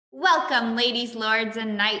Welcome, ladies, lords,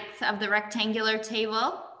 and knights of the rectangular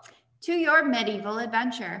table, to your medieval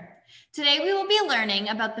adventure. Today we will be learning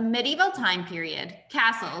about the medieval time period,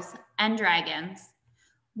 castles, and dragons.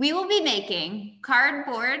 We will be making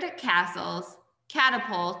cardboard castles,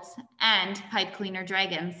 catapults, and pipe cleaner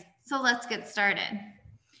dragons. So let's get started.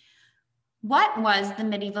 What was the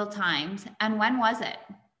medieval times, and when was it?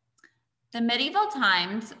 The medieval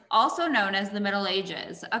times, also known as the Middle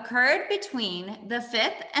Ages, occurred between the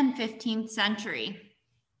 5th and 15th century.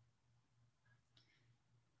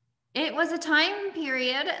 It was a time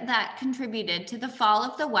period that contributed to the fall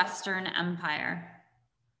of the Western Empire.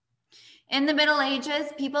 In the Middle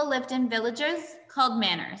Ages, people lived in villages called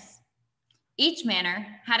manors. Each manor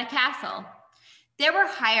had a castle. There were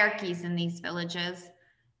hierarchies in these villages.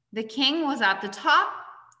 The king was at the top,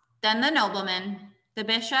 then the noblemen, the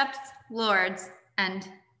bishops, lords, and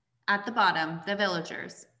at the bottom, the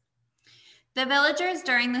villagers. The villagers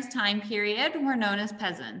during this time period were known as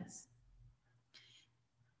peasants.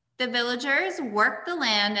 The villagers worked the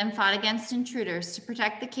land and fought against intruders to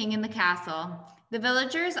protect the king and the castle. The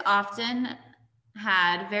villagers often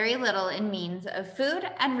had very little in means of food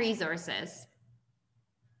and resources.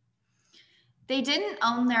 They didn't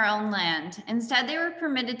own their own land. Instead, they were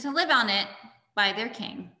permitted to live on it by their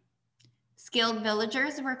king. Skilled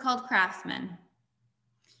villagers were called craftsmen.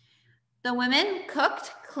 The women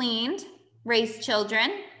cooked, cleaned, raised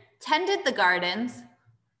children, tended the gardens,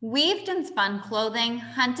 weaved and spun clothing,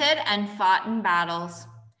 hunted, and fought in battles.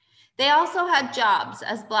 They also had jobs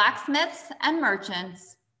as blacksmiths and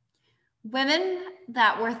merchants. Women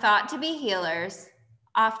that were thought to be healers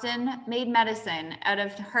often made medicine out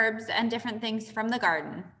of herbs and different things from the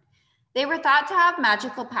garden. They were thought to have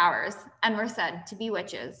magical powers and were said to be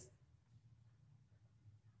witches.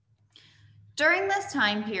 During this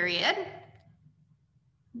time period,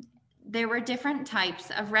 there were different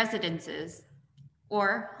types of residences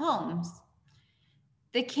or homes.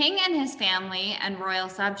 The king and his family and royal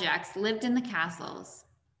subjects lived in the castles.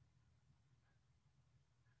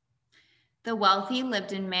 The wealthy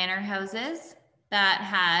lived in manor houses that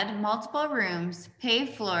had multiple rooms,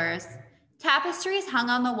 paved floors, tapestries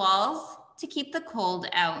hung on the walls to keep the cold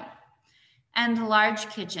out, and large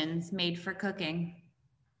kitchens made for cooking.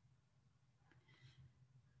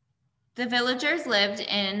 The villagers lived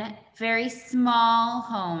in very small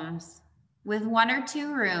homes with 1 or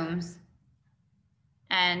 2 rooms,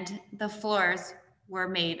 and the floors were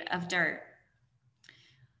made of dirt.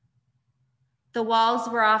 The walls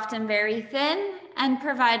were often very thin and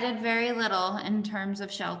provided very little in terms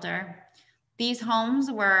of shelter. These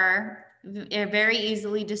homes were very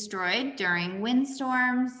easily destroyed during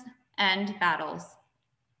windstorms and battles.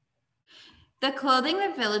 The clothing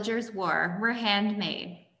the villagers wore were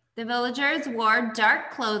handmade. The villagers wore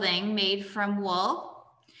dark clothing made from wool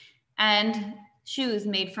and shoes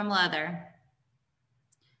made from leather.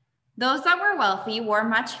 Those that were wealthy wore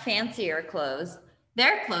much fancier clothes.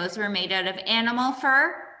 Their clothes were made out of animal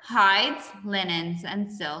fur, hides, linens,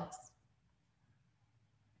 and silks.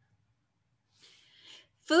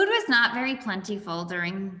 Food was not very plentiful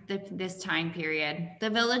during this time period. The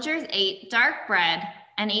villagers ate dark bread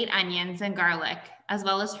and ate onions and garlic, as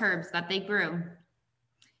well as herbs that they grew.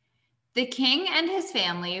 The king and his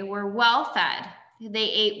family were well fed. They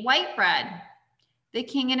ate white bread. The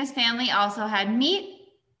king and his family also had meat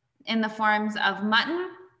in the forms of mutton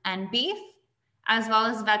and beef, as well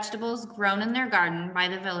as vegetables grown in their garden by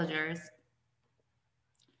the villagers.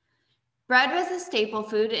 Bread was a staple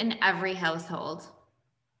food in every household,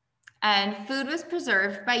 and food was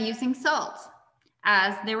preserved by using salt,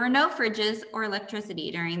 as there were no fridges or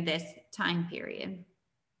electricity during this time period.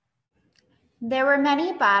 There were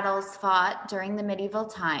many battles fought during the medieval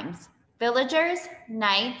times. Villagers,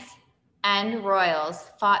 knights, and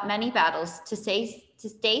royals fought many battles to stay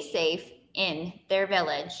safe in their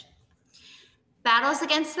village. Battles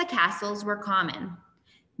against the castles were common.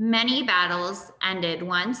 Many battles ended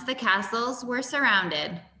once the castles were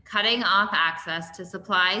surrounded, cutting off access to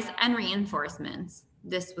supplies and reinforcements.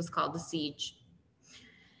 This was called a siege.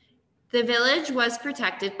 The village was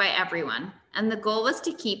protected by everyone, and the goal was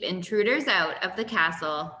to keep intruders out of the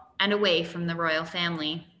castle and away from the royal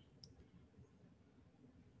family.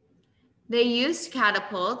 They used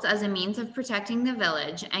catapults as a means of protecting the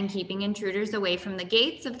village and keeping intruders away from the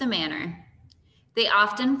gates of the manor. They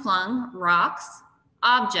often flung rocks,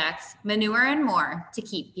 objects, manure, and more to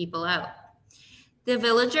keep people out. The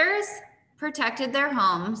villagers protected their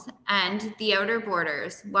homes and the outer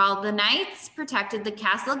borders, while the knights protected the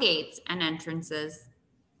castle gates and entrances.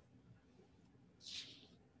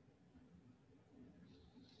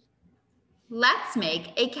 Let's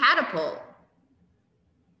make a catapult.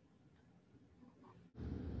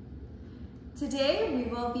 Today we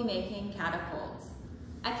will be making catapults.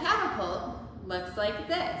 A catapult looks like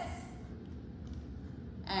this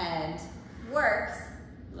and works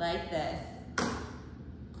like this.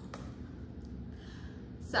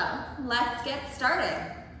 So let's get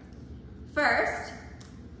started. First,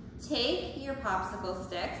 take your popsicle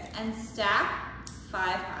sticks and stack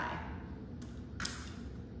 5 high.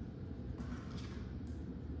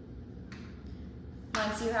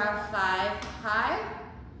 Once you have 5 high,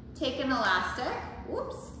 take an elastic,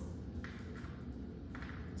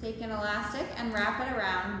 take an elastic and wrap it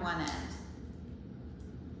around one end.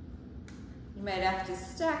 You might have to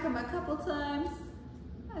stack them a couple times,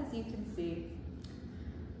 as you can see.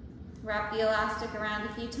 Wrap the elastic around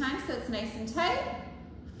a few times so it's nice and tight.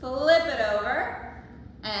 Flip it over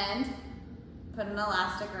and put an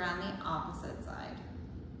elastic around the opposite side.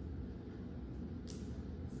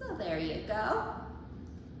 So there you go.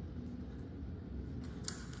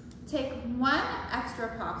 Take 1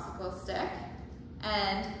 extra popsicle stick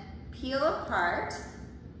and peel apart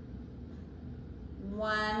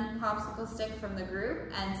 1 popsicle stick from the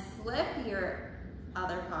group and slip your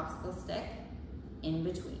other popsicle stick in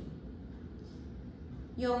between.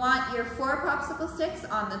 You'll want your 4 popsicle sticks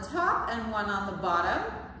on the top and 1 on the bottom,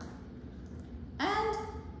 and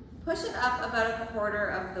push it up about 1/4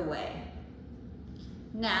 of the way.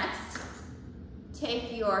 Next,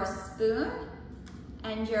 take your spoon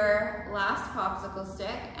and your last popsicle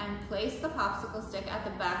stick and place the popsicle stick at the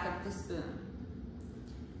back of the spoon.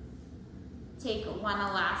 Take 1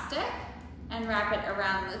 elastic and wrap it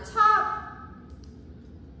around the top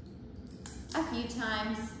a few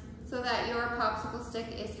times so that your popsicle stick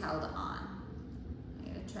is held on. I'm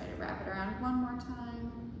gonna try to wrap it around one more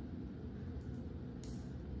time.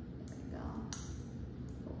 There we go.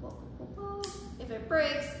 Pull, pull, pull, pull, pull. If it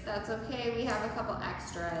breaks, that's okay. We have a couple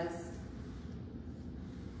extras.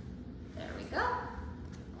 There we go.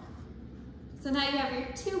 So now you have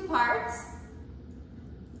your 2 parts,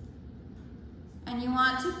 and you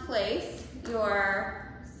want to place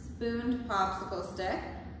your spooned popsicle stick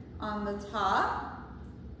on the top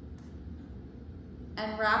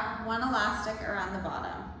and wrap 1 elastic around the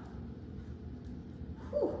bottom.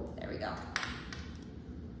 Whew, there we go.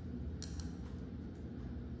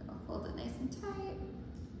 So hold it nice and tight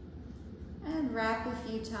and wrap a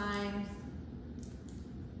few times.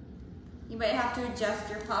 You might have to adjust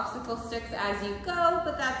your popsicle sticks as you go,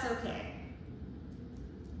 but that's okay.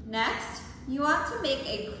 Next, you want to make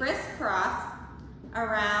a crisscross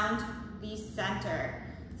around the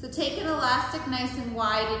center. So take an elastic nice and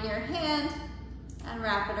wide in your hand and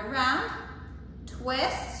wrap it around,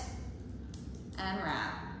 twist, and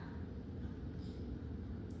wrap.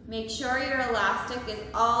 Make sure your elastic is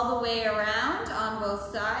all the way around on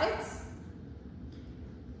both sides,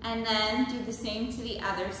 and then do the same to the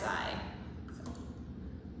other side. So,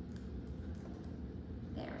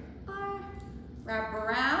 there we are. Wrap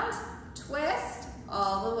around, twist,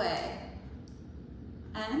 all the way.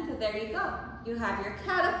 And there you go. You have your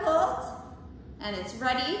catapult, and it's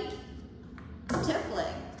ready to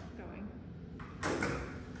fling.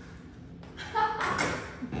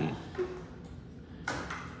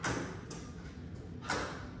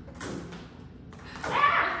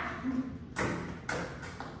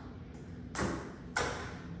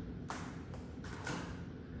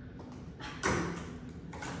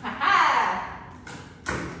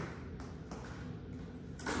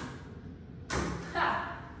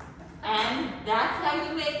 And that's how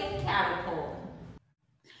you make a catapult.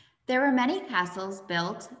 There were many castles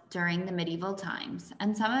built during the medieval times,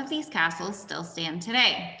 and some of these castles still stand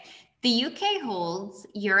today. The UK holds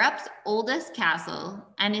Europe's oldest castle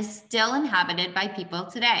and is still inhabited by people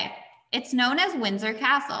today. It's known as Windsor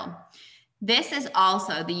Castle. This is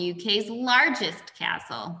also the UK's largest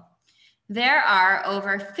castle. There are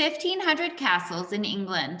over 1,500 castles in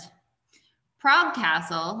England. Prague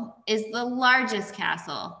Castle is the largest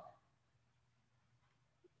castle.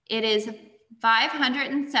 It is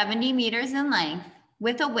 570 meters in length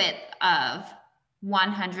with a width of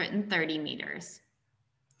 130 meters.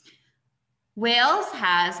 Wales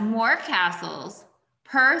has more castles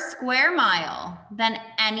per square mile than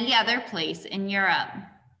any other place in Europe.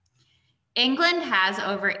 England has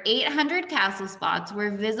over 800 castle spots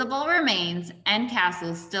where visible remains and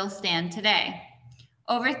castles still stand today.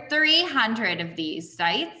 Over 300 of these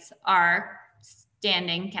sites are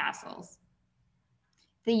standing castles.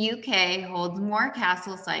 The UK holds more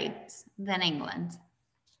castle sites than England.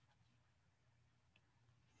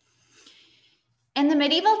 In the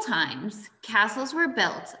medieval times, castles were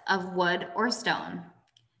built of wood or stone.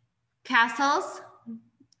 Castle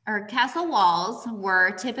walls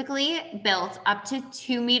were typically built up to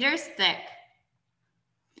 2 meters thick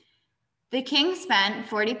The king spent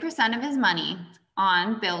 40% of his money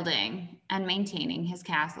on building and maintaining his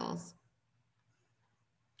castles.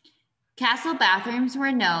 Castle bathrooms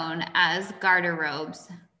were known as garderobes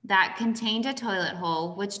that contained a toilet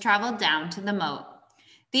hole which traveled down to the moat.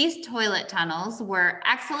 These toilet tunnels were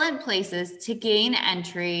excellent places to gain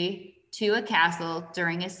entry to a castle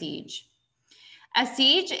during a siege. A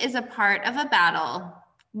siege is a part of a battle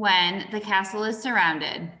when the castle is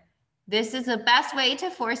surrounded. This is the best way to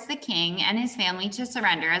force the king and his family to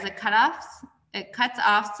surrender, as it cuts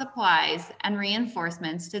off supplies and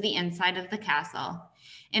reinforcements to the inside of the castle.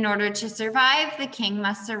 In order to survive, the king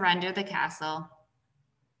must surrender the castle.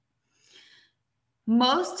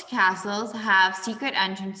 Most castles have secret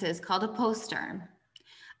entrances called a postern.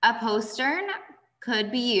 A postern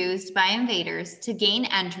could be used by invaders to gain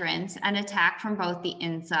entrance and attack from both the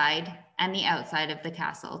inside and the outside of the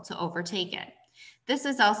castle to overtake it. This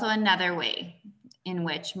is also another way in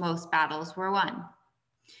which most battles were won.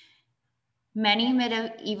 Many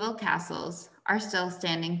medieval castles are still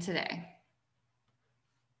standing today.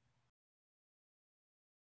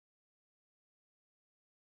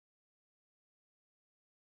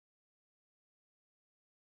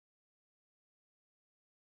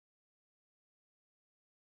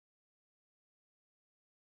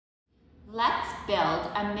 Let's build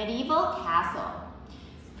a medieval castle.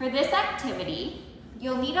 For this activity,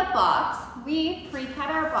 you'll need a box. We pre-cut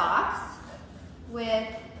our box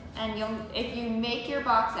if you make your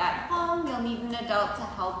box at home, you'll need an adult to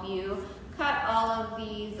help you cut all of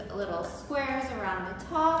these little squares around the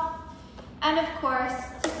top, and of course,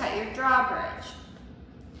 to cut your drawbridge.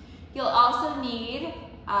 You'll also need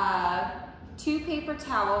 2 paper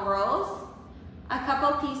towel rolls, a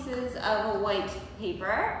couple pieces of white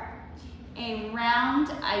paper, a round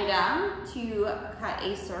item to cut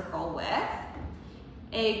a circle with,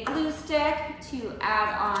 a glue stick to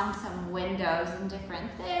add on some windows and different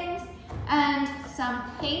things, and some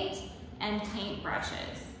paint and paint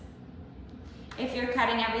brushes. If you're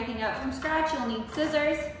cutting everything out from scratch, you'll need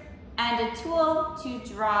scissors and a tool to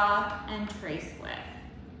draw and trace with.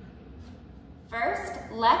 First,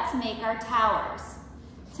 let's make our towers.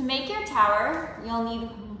 To make your tower, you'll need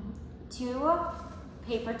 2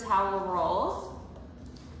 paper towel rolls,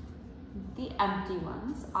 the empty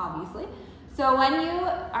ones, obviously. So when you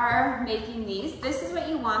are making these, this is what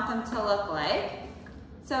you want them to look like.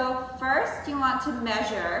 So first, you want to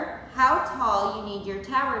measure how tall you need your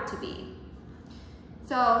tower to be.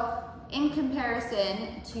 So in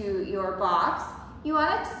comparison to your box, you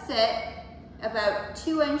want it to sit about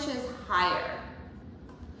 2 inches higher.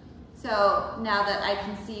 So now that I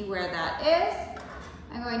can see where that is,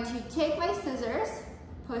 I'm going to take my scissors,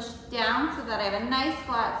 push down so that I have a nice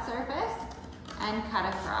flat surface, and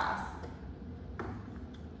cut across.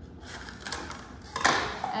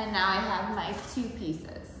 And now I have my 2 pieces.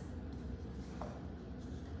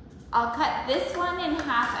 I'll cut this one in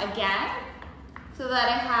half again so that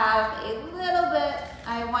I have a little bit,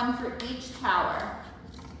 I have 1 for each tower.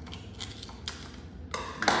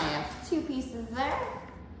 And I have 2 pieces there.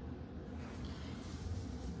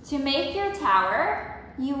 To make your tower,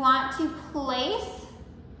 you want to place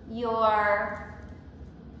your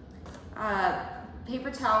paper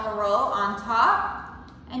towel roll on top,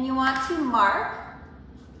 and you want to mark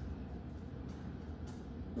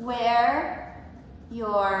where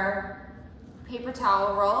your paper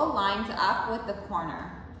towel roll lines up with the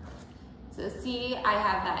corner. So see, I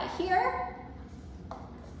have that here.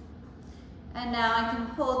 And now I can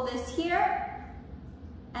hold this here,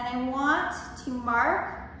 and I want to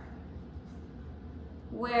mark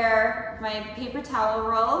where my paper towel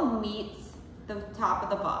roll meets the top of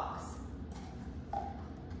the box.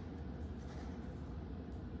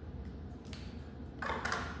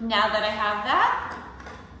 Now that I have that,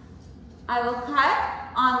 I will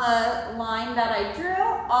cut on the line that I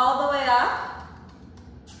drew all the way up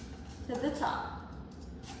to the top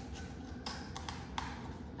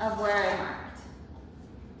of where I marked.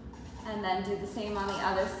 And then do the same on the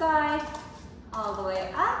other side, all the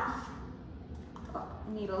way up. Oh,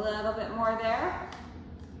 need a little bit more there.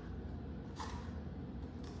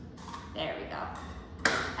 There we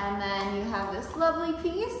go. And then you have this lovely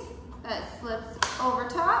piece that slips over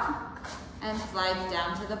top and slides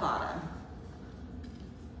down to the bottom.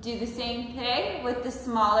 Do the same thing with the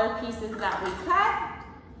smaller pieces that we cut.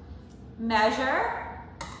 Measure,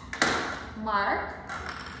 mark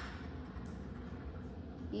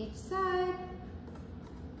each side,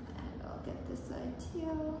 and I'll get this side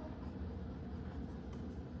too.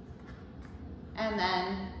 And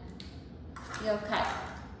then you'll cut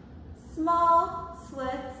small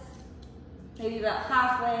slits, maybe about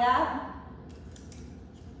halfway up.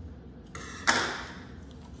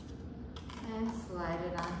 slide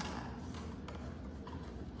it on top.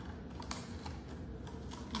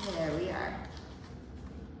 There we are.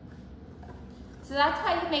 So that's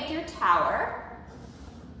how you make your tower.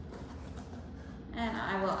 And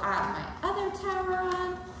I will add my other tower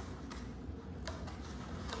on.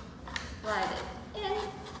 Slide it in,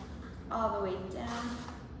 all the way down.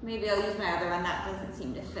 Maybe I'll use my other one, that doesn't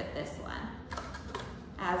seem to fit this one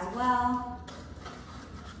as well.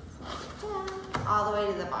 Slide it down, all the way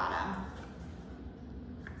to the bottom.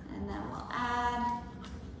 And then we'll add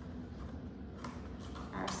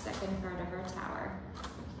our second part of our tower.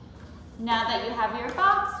 Now that you have your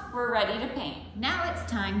box, we're ready to paint. Now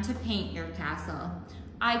it's time to paint your castle.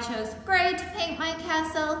 I chose gray to paint my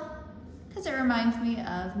castle because it reminds me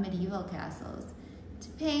of medieval castles. To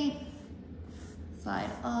paint,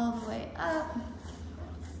 slide all the way up.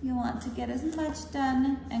 You want to get as much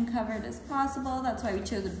done and covered as possible. That's why we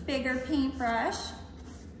chose a bigger paintbrush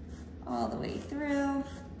all the way through.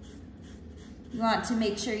 You want to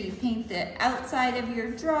make sure you paint the outside of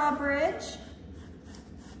your drawbridge.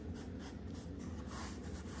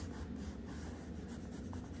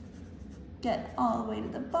 Get all the way to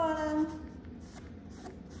the bottom.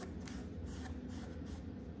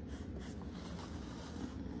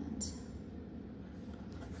 And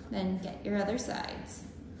then get your other sides.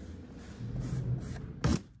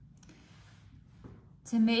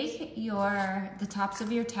 To make the tops of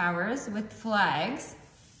your towers with flags,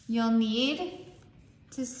 you'll need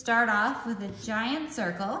to start off with a giant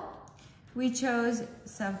circle. We chose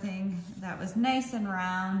something that was nice and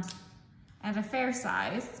round and a fair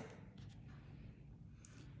size.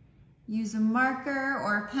 Use a marker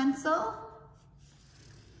or a pencil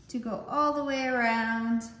to go all the way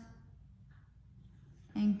around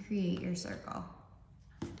and create your circle.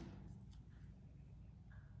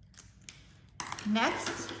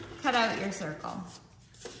 Next, cut out your circle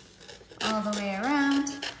all the way around,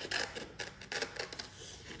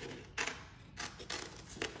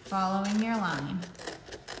 following your line.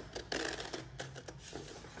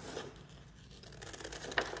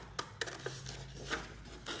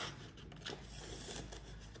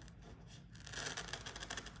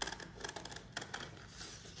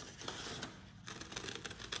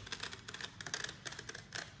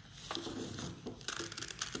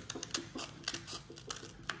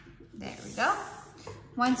 There we go.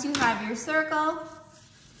 Once you have your circle,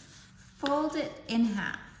 fold it in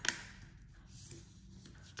half.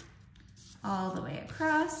 All the way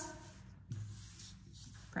across,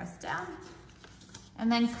 press down,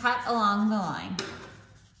 and then cut along the line.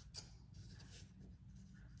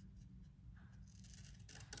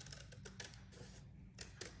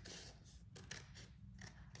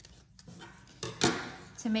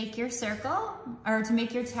 To make your circle, or to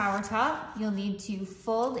make your tower top, you'll need to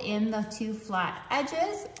fold in the two flat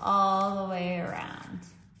edges all the way around.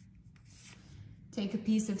 Take a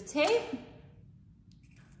piece of tape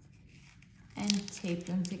and tape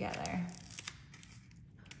them together.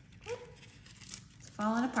 It's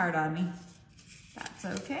falling apart on me. That's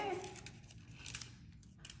okay.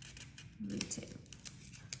 Retape.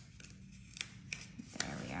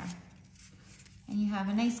 There we are. And you have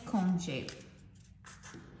a nice cone shape.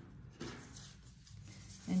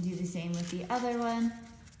 And do the same with the other one.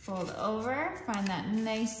 Fold over, find that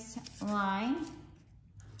nice line,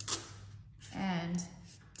 and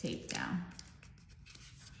tape down.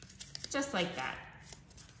 Just like that.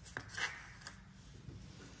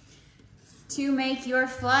 To make your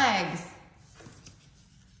flags,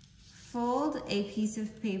 fold a piece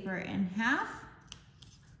of paper in half.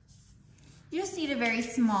 You just need a very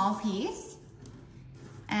small piece,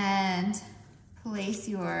 and place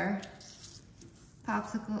your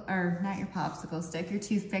popsicle, or not your popsicle stick, your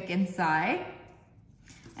toothpick inside,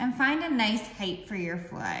 and find a nice height for your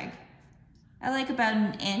flag. I like about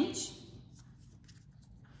 1 inch.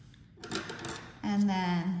 And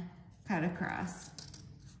then cut across.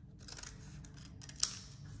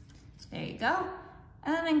 There you go.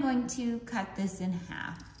 And then I'm going to cut this in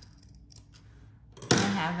half. I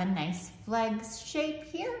have a nice flag shape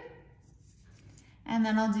here. And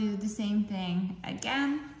then I'll do the same thing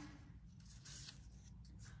again.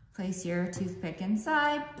 Place your toothpick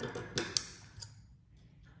inside.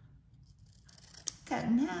 Cut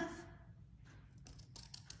in half.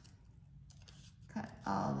 Cut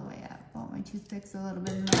all the way up. Oh, my toothpick's a little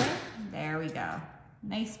bit in the way. There we go.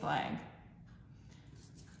 Nice flag.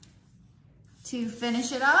 To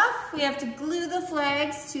finish it off, we have to glue the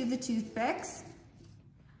flags to the toothpicks.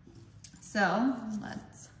 So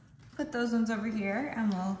let's put those ones over here,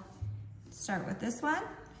 and we'll start with this one.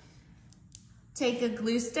 Take a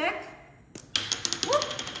glue stick, whoop,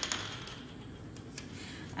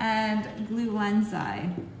 and glue one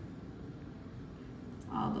side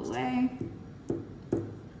all the way.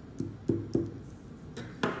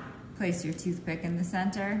 Place your toothpick in the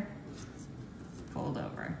center, fold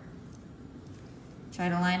over. Try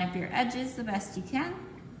to line up your edges the best you can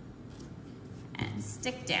and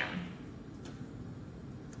stick down.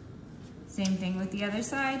 Same thing with the other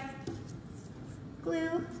side.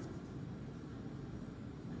 Glue.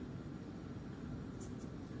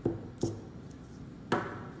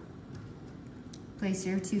 Place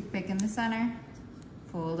your toothpick in the center,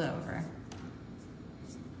 fold over.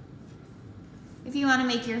 If you want to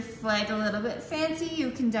make your flag a little bit fancy,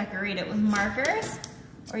 you can decorate it with markers,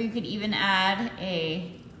 or you could even add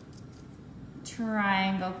a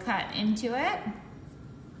triangle cut into it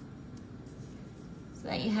so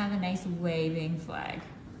that you have a nice waving flag.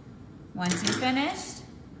 Once you're finished,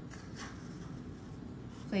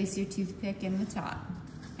 place your toothpick in the top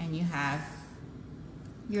and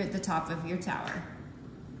you're at the top of your tower.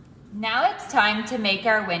 Now it's time to make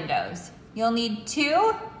our windows. You'll need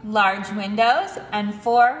 2 large windows and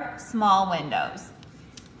 4 small windows.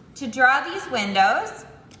 To draw these windows,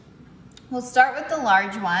 we'll start with the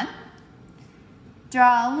large one.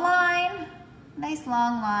 Draw a line, nice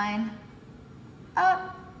long line,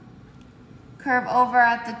 up, curve over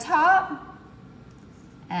at the top,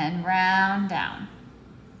 and round down.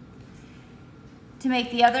 To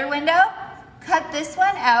make the other window, cut this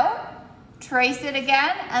one out, trace it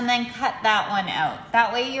again, and then cut that one out.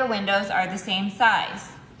 That way your windows are the same size.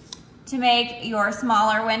 To make your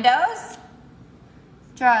smaller windows,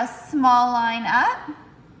 draw a small line up,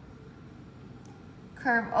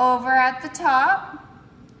 curve over at the top,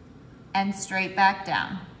 and straight back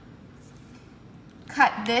down.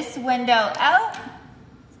 Cut this window out,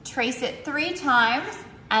 trace it 3 times,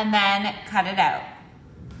 and then cut it out.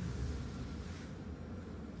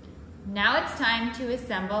 Now it's time to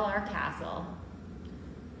assemble our castle.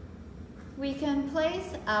 We can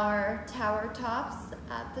place our tower tops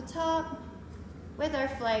at the top with our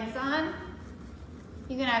flags on.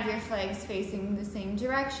 You can have your flags facing the same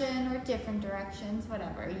direction or different directions,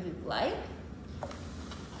 whatever you like.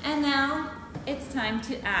 And now it's time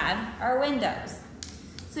to add our windows.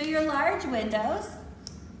 So your large windows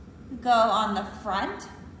go on the front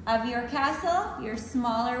of your castle. Your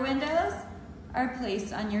smaller windows are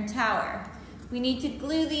placed on your tower. We need to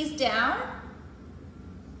glue these down.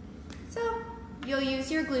 So you'll use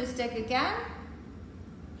your glue stick again.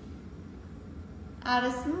 Add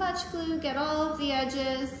as much glue, get all of the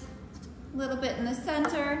edges, a little bit in the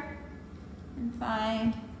center, and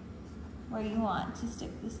find where you want to stick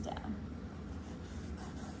this down.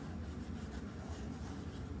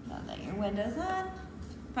 Now that your window's on,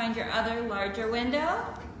 find your other larger window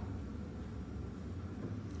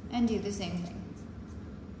and do the same thing.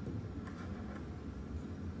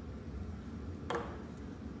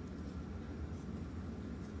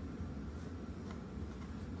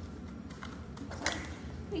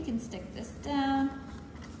 We can stick this down.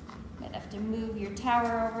 Might have to move your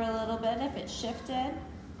tower over a little bit if it's shifted.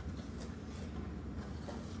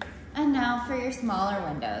 And now for your smaller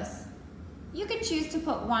windows. You could choose to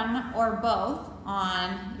put one or both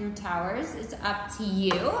on your towers. It's up to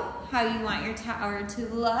you how you want your tower to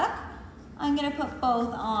look. I'm gonna put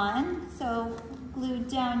both on. So glue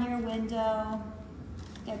down your window,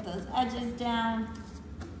 get those edges down.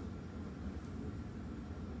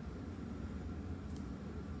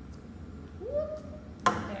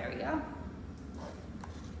 There we go.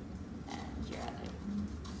 And your other.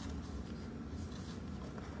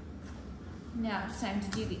 Now it's time to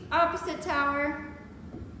do the opposite tower.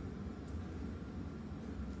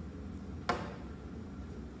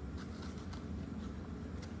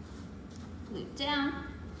 Glue down.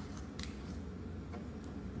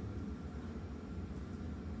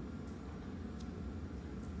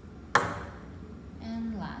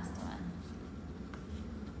 And last one.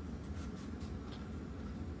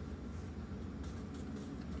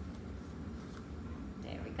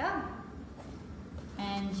 There we go.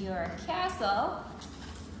 And your castle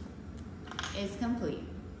is complete.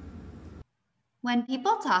 When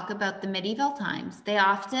people talk about the medieval times, they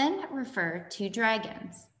often refer to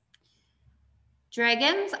dragons.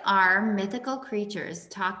 Dragons are mythical creatures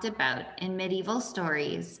talked about in medieval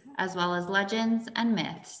stories, as well as legends and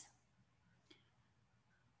myths.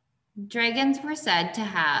 Dragons were said to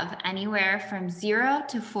have anywhere from 0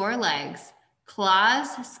 to 4 legs, claws,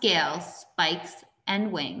 scales, spikes,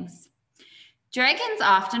 and wings. Dragons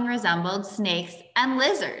often resembled snakes and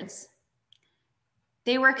lizards.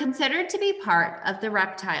 They were considered to be part of the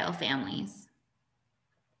reptile families.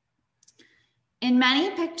 In many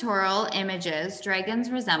pictorial images, dragons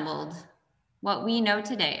resembled what we know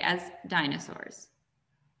today as dinosaurs.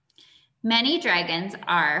 Many dragons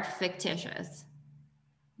are fictitious,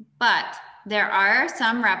 but there are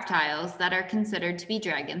some reptiles that are considered to be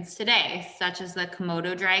dragons today, such as the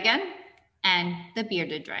Komodo dragon and the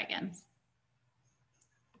bearded dragons.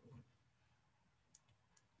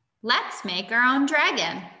 Let's make our own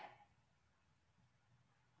dragon.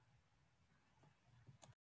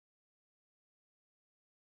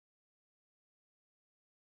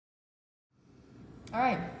 All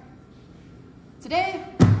right, today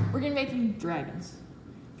we're gonna be making dragons.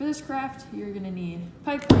 For this craft, you're gonna need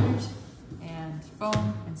pipe cleaners and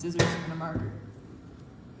foam and scissors and a marker.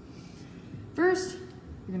 First,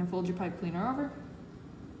 you're gonna fold your pipe cleaner over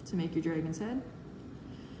to make your dragon's head.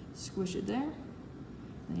 Squish it there.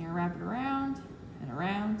 Then you're gonna wrap it around and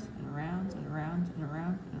around and around and around and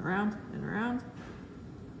around and around and around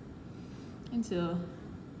until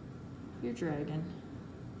your dragon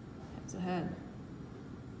has a head.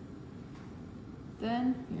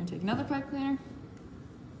 Then you're gonna take another pipe cleaner,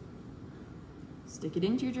 stick it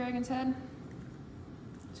into your dragon's head,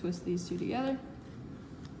 twist these two together,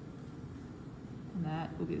 and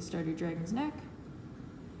that will be the start of your dragon's neck.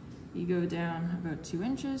 You go down about 2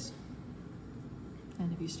 inches,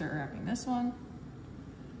 and if you start wrapping this one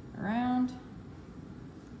around,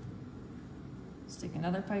 stick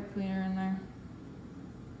another pipe cleaner in there,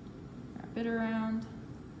 wrap it around,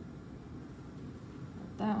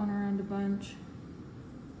 wrap that one around a bunch,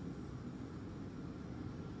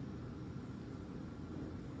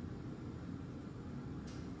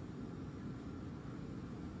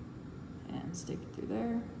 and stick it through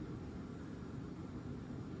there.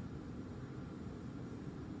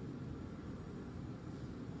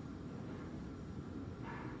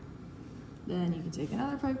 Then you can take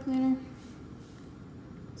another pipe cleaner,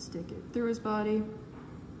 stick it through his body,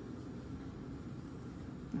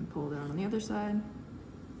 and pull down on the other side.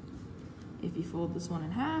 If you fold this one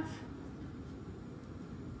in half,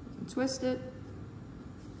 you can twist it,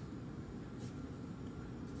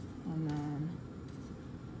 and then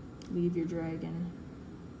leave your dragon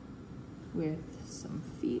with some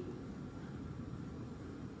feet,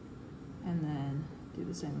 and then do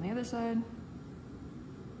the same on the other side.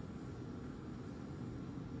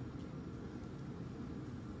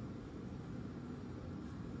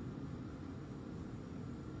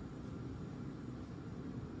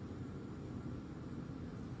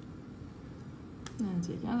 And then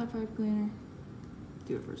take another pipe cleaner,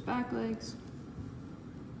 do it for his back legs.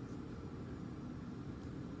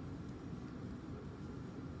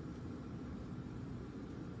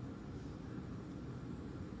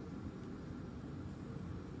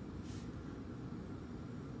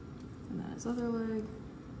 And then his other leg.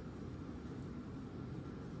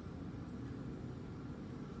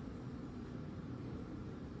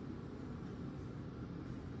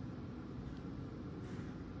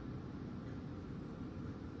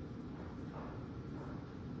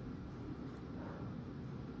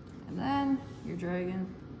 And then your dragon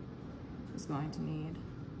is going to need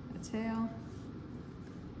a tail,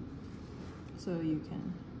 so you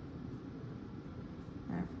can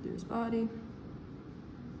wrap it through his body,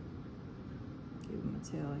 give him a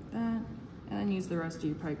tail like that, and then use the rest of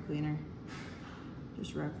your pipe cleaner.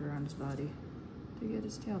 Just wrap it around his body to get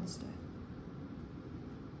his tail to stay.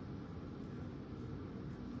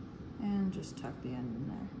 And just tuck the end in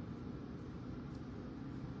there.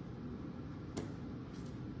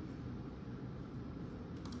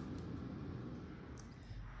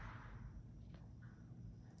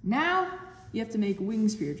 Now, you have to make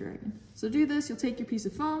wings for your dragon. So to do this, you'll take your piece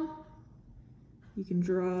of foam, you can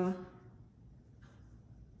draw a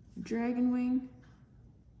dragon wing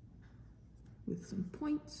with some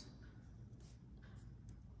points.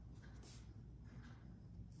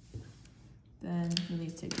 Then you need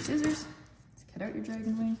to take your scissors to cut out your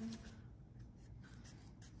dragon wing.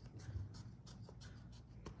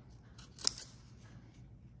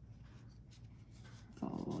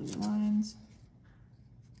 Follow all your lines.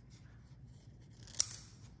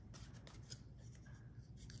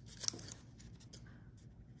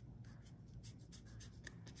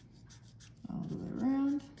 All the way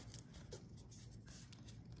around.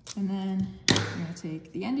 And then you're going to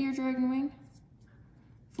take the end of your dragon wing,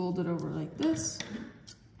 fold it over like this,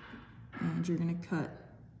 and you're going to cut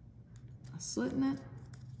a slit in it.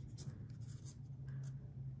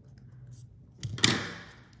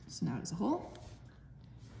 So now it has a hole.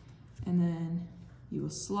 And then you will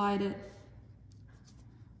slide it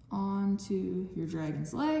onto your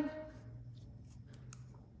dragon's leg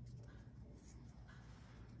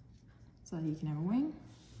so that he can have a wing.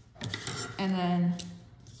 And then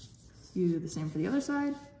you do the same for the other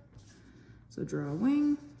side. So So draw a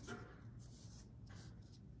wing.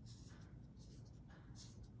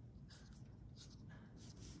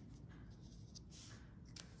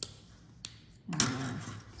 And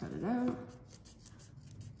cut it out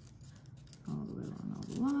all the way along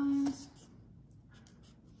all the lines.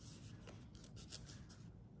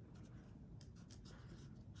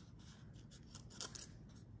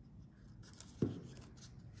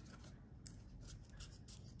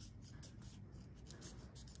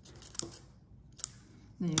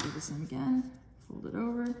 Then you do the same again, fold it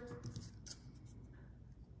over,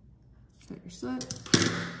 cut your slit,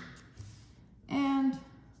 and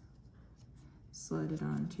slide it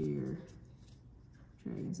onto your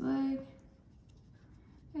dragon's leg.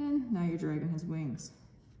 And now your dragon has wings.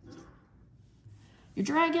 Your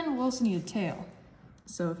dragon will also need a tail.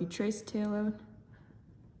 So if you trace the tail out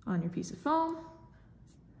on your piece of foam,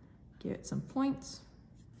 give it some points.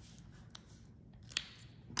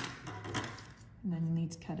 And then you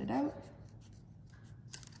need to cut it out.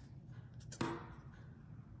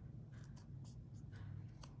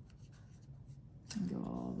 And go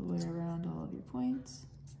all the way around all of your points,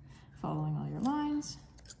 following all your lines.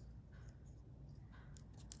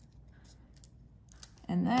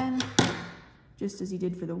 And then, just as you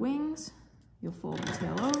did for the wings, you'll fold the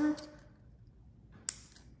tail over,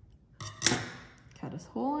 cut a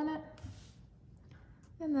hole in it,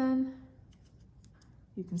 and then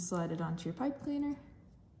you can slide it onto your pipe cleaner,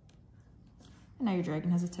 and now your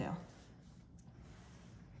dragon has a tail.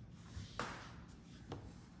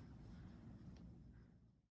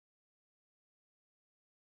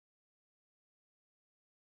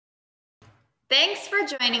 Thanks for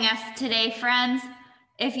joining us today, friends.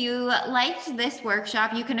 If you liked this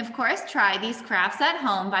workshop, you can of course try these crafts at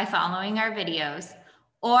home by following our videos.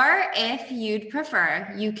 Or if you'd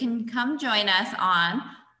prefer, you can come join us on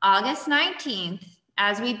August 19th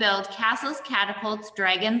as we build castles, catapults,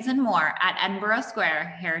 dragons, and more at Edinburgh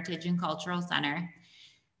Square Heritage and Cultural Center.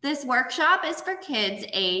 This workshop is for kids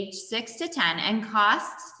aged 6 to 10 and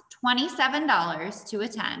costs $27 to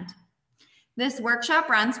attend. This workshop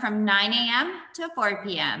runs from 9 a.m. to 4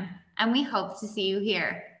 p.m. and we hope to see you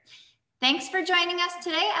here. Thanks for joining us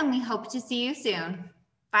today, and we hope to see you soon.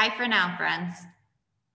 Bye for now, friends.